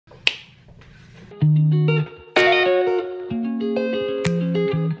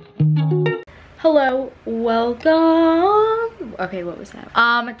Hello, welcome. Okay, what was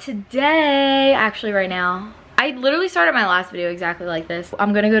that? Today, actually right now, I literally started my last video exactly like this.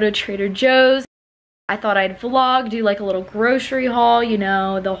 I'm gonna go to Trader Joe's. I thought I'd vlog, do like a little grocery haul, you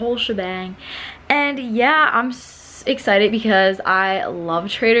know, the whole shebang. And yeah, I'm excited because I love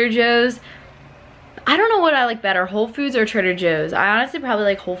Trader Joe's. I don't know what I like better, Whole Foods or Trader Joe's. I honestly probably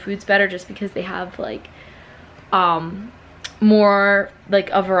like Whole Foods better just because they have like more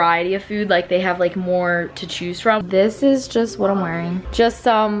like a variety of food. Like they have like more to choose from. This is just what I'm wearing. Just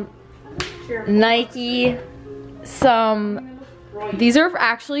some Nike, these are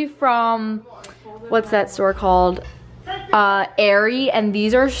actually from, what's that store called? Aerie, and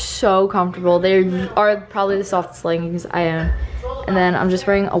these are so comfortable. They are probably the softest leggings I own. And then I'm just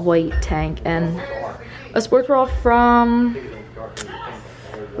wearing a white tank and a sports bra from,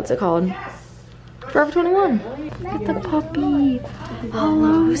 what's it called? Forever 21. Look at the puppy.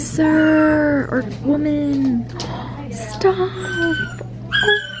 Hello, sir or woman. Stop.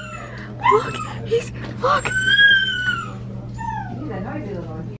 Oh, look.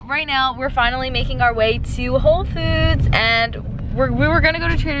 Right now, we're finally making our way to Whole Foods, and we were gonna go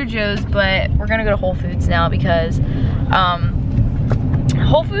to Trader Joe's, but we're gonna go to Whole Foods now because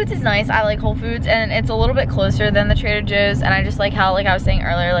Whole Foods is nice. I like Whole Foods, and it's a little bit closer than the Trader Joe's, and I just like how, like I was saying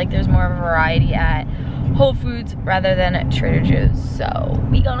earlier, like there's more of a variety at Whole Foods rather than at Trader Joe's. So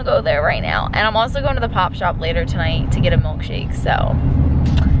we gonna go there right now, and I'm also going to the Pop Shop later tonight to get a milkshake. So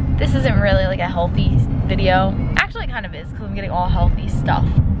this isn't really like a healthy video. Actually, it kind of is because I'm getting all healthy stuff.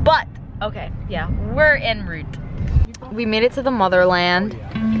 But okay, yeah, we're en route. We made it to the motherland.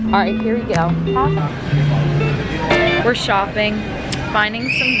 All right, here we go. We're shopping, finding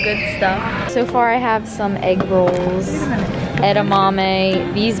some good stuff. So far I have some egg rolls,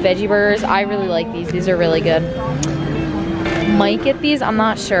 edamame, these veggie burgers. I really like these. These are really good. Might get these, I'm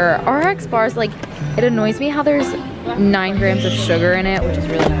not sure. RX bars, like, it annoys me how there's 9 grams of sugar in it, which is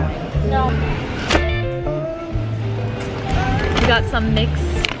really annoying. No. We got some mixed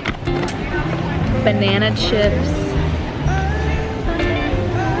banana chips.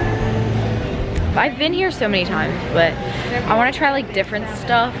 I've been here so many times, but I want to try like different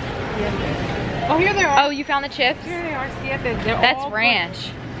stuff. Oh, here they are. Oh, you found the chips? Here they are. See, that's ranch.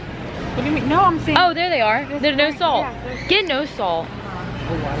 What do you mean? No, I'm saying. Oh, there they are. There's no salt. Yeah, get no salt.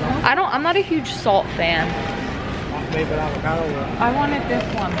 I'm not a huge salt fan. I wanted this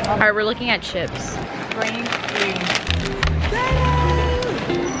one. All right, we're looking at chips. Grain free.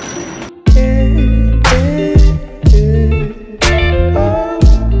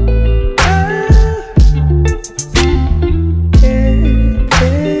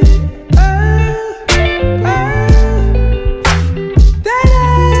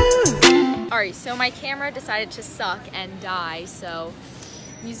 So my camera decided to suck and die, so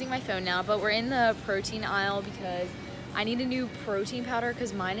I'm using my phone now, but we're in the protein aisle because I need a new protein powder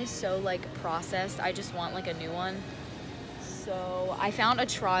because mine is so like processed. I just want like a new one. So I found a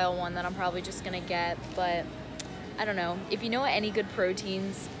trial one that I'm probably just gonna get, but I don't know. If you know any good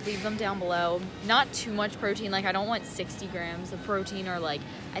proteins, leave them down below. Not too much protein, like I don't want 60 grams of protein, or like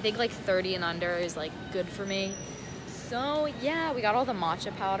I think like 30 and under is like good for me. So yeah, we got all the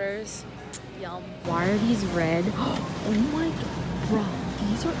matcha powders. Yum. Why are these red? Oh my god, bro,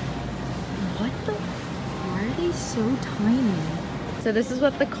 these are, what the, why are they so tiny? So this is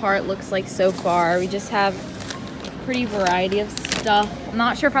what the cart looks like so far. We just have a pretty variety of stuff. I'm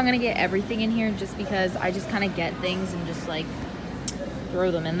not sure if I'm gonna get everything in here just because I just kind of get things and just like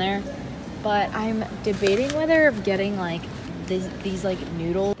throw them in there. But I'm debating whether getting like these like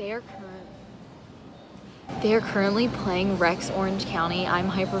noodles. They are currently playing Rex Orange County. I'm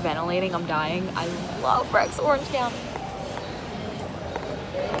hyperventilating, I'm dying. I love Rex Orange County.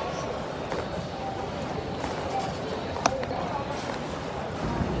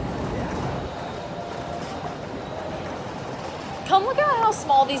 Come look at how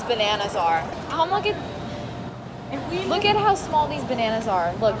small these bananas are. Look at how small these bananas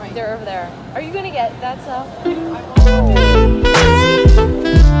are. Look, they're over there. Are you gonna get that stuff?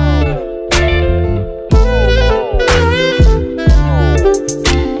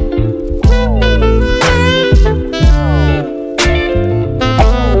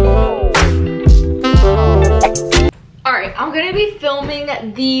 I'm gonna be filming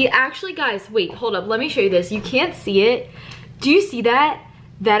actually guys, wait, hold up, let me show you this. You can't see it. Do you see that?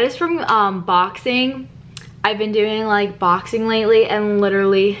 That is from boxing. I've been doing like boxing lately, and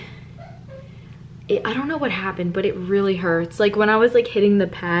literally, I don't know what happened, but it really hurts. Like when I was like hitting the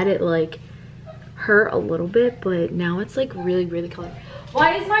pad, it like hurt a little bit, but now it's like really, really cold.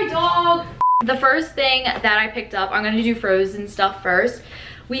 Why is my dog? The first thing that I picked up, I'm gonna do frozen stuff first,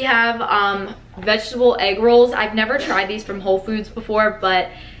 We have vegetable egg rolls. I've never tried these from Whole Foods before, but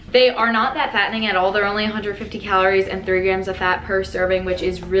they are not that fattening at all. They're only 150 calories and 3 grams of fat per serving, which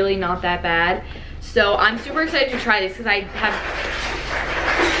is really not that bad. So I'm super excited to try these because I have...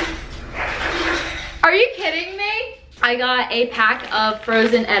 Are you kidding me? I got a pack of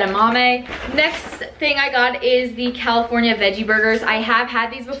frozen edamame. Next thing I got is the California veggie burgers. I have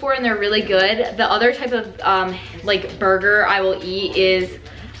had these before and they're really good. The other type of like burger I will eat is,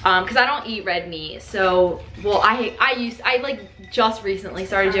 cause I don't eat red meat. So, well, I like just recently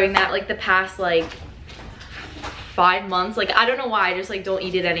started doing that, like the past like 5 months. Like, I don't know why, I just like don't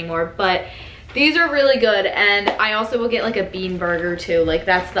eat it anymore, but these are really good. And I also will get like a bean burger too. Like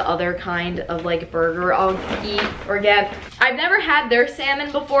that's the other kind of like burger I'll eat or get. I've never had their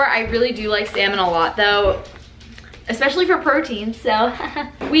salmon before. I really do like salmon a lot though, especially for protein. So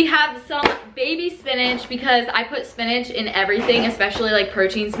we have some baby spinach because I put spinach in everything, especially like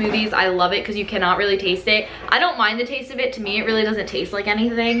protein smoothies. I love it because you cannot really taste it. I don't mind the taste of it. To me, it really doesn't taste like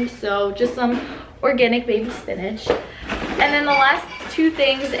anything. So just some organic baby spinach. And then the last 2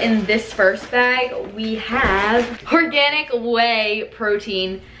 things in this first bag, we have organic whey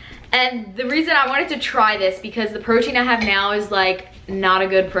protein. And the reason I wanted to try this because the protein I have now is like not a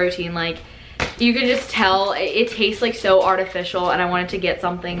good protein. Like you can just tell it tastes like so artificial, and I wanted to get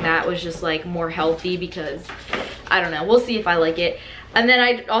something that was just like more healthy because I don't know, we'll see if I like it. And then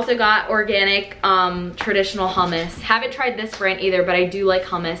I also got organic traditional hummus. Haven't tried this brand either, but I do like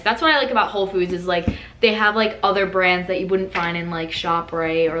hummus. That's what I like about Whole Foods is like they have like other brands that you wouldn't find in like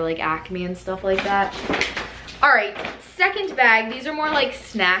ShopRite or like Acme and stuff like that. All right, second bag. These are more like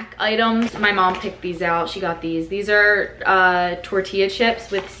snack items. My mom picked these out. She got these. These are tortilla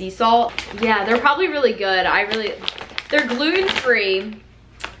chips with sea salt. Yeah, they're probably really good. They're gluten-free,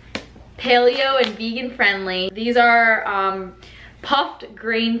 paleo and vegan friendly. These are puffed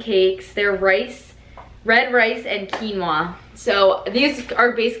grain cakes. They're red rice and quinoa. So these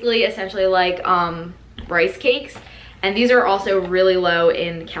are basically essentially like rice cakes, and these are also really low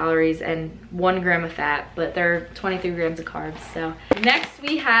in calories and 1 gram of fat, but they're 23 grams of carbs. So next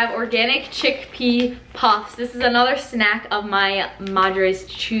we have organic chickpea puffs. This is another snack of my madre's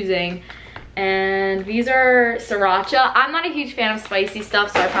choosing, and these are sriracha. I'm not a huge fan of spicy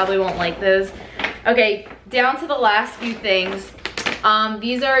stuff, so I probably won't like those. Okay, down to the last few things.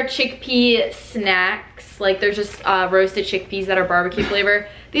 These are chickpea snacks. Like they're just roasted chickpeas that are barbecue flavor.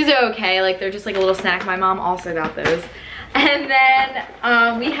 These are okay, like they're just like a little snack. My mom also got those. And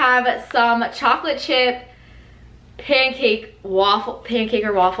then we have some chocolate chip pancake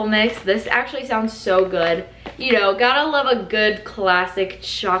or waffle mix. This actually sounds so good. You know, gotta love a good classic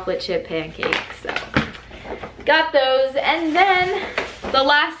chocolate chip pancake. So got those. And then the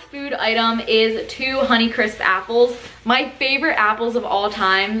last food item is 2 Honeycrisp apples. My favorite apples of all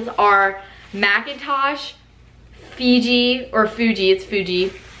time are Macintosh, Fuji, it's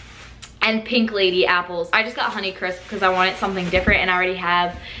Fuji, and Pink Lady apples. I just got Honeycrisp because I wanted something different, and I already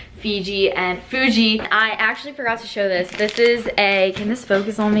have Fuji and Fuji. I actually forgot to show this. This is a, can this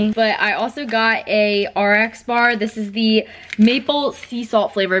focus on me? But I also got a RX bar. This is the maple sea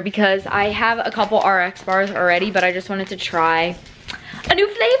salt flavor because I have a couple RX bars already, but I just wanted to try a new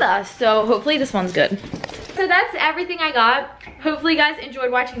flavor. So hopefully this one's good. So that's everything I got. Hopefully you guys enjoyed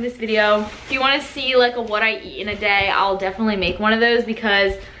watching this video. If you want to see like a what I eat in a day, I'll definitely make one of those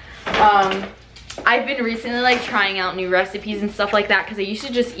because I've been recently like trying out new recipes and stuff like that because I used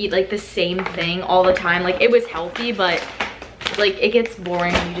to just eat like the same thing all the time. Like it was healthy, but like it gets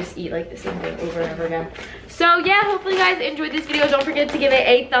boring when you just eat like the same thing over and over again. So yeah, hopefully you guys enjoyed this video. Don't forget to give it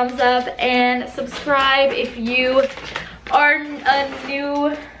a thumbs up and subscribe if you are a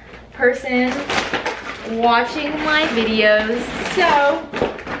new person watching my videos. So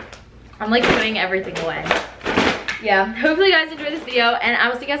I'm like putting everything away. Yeah, hopefully you guys enjoyed this video, and I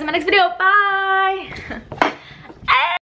will see you guys in my next video. Bye.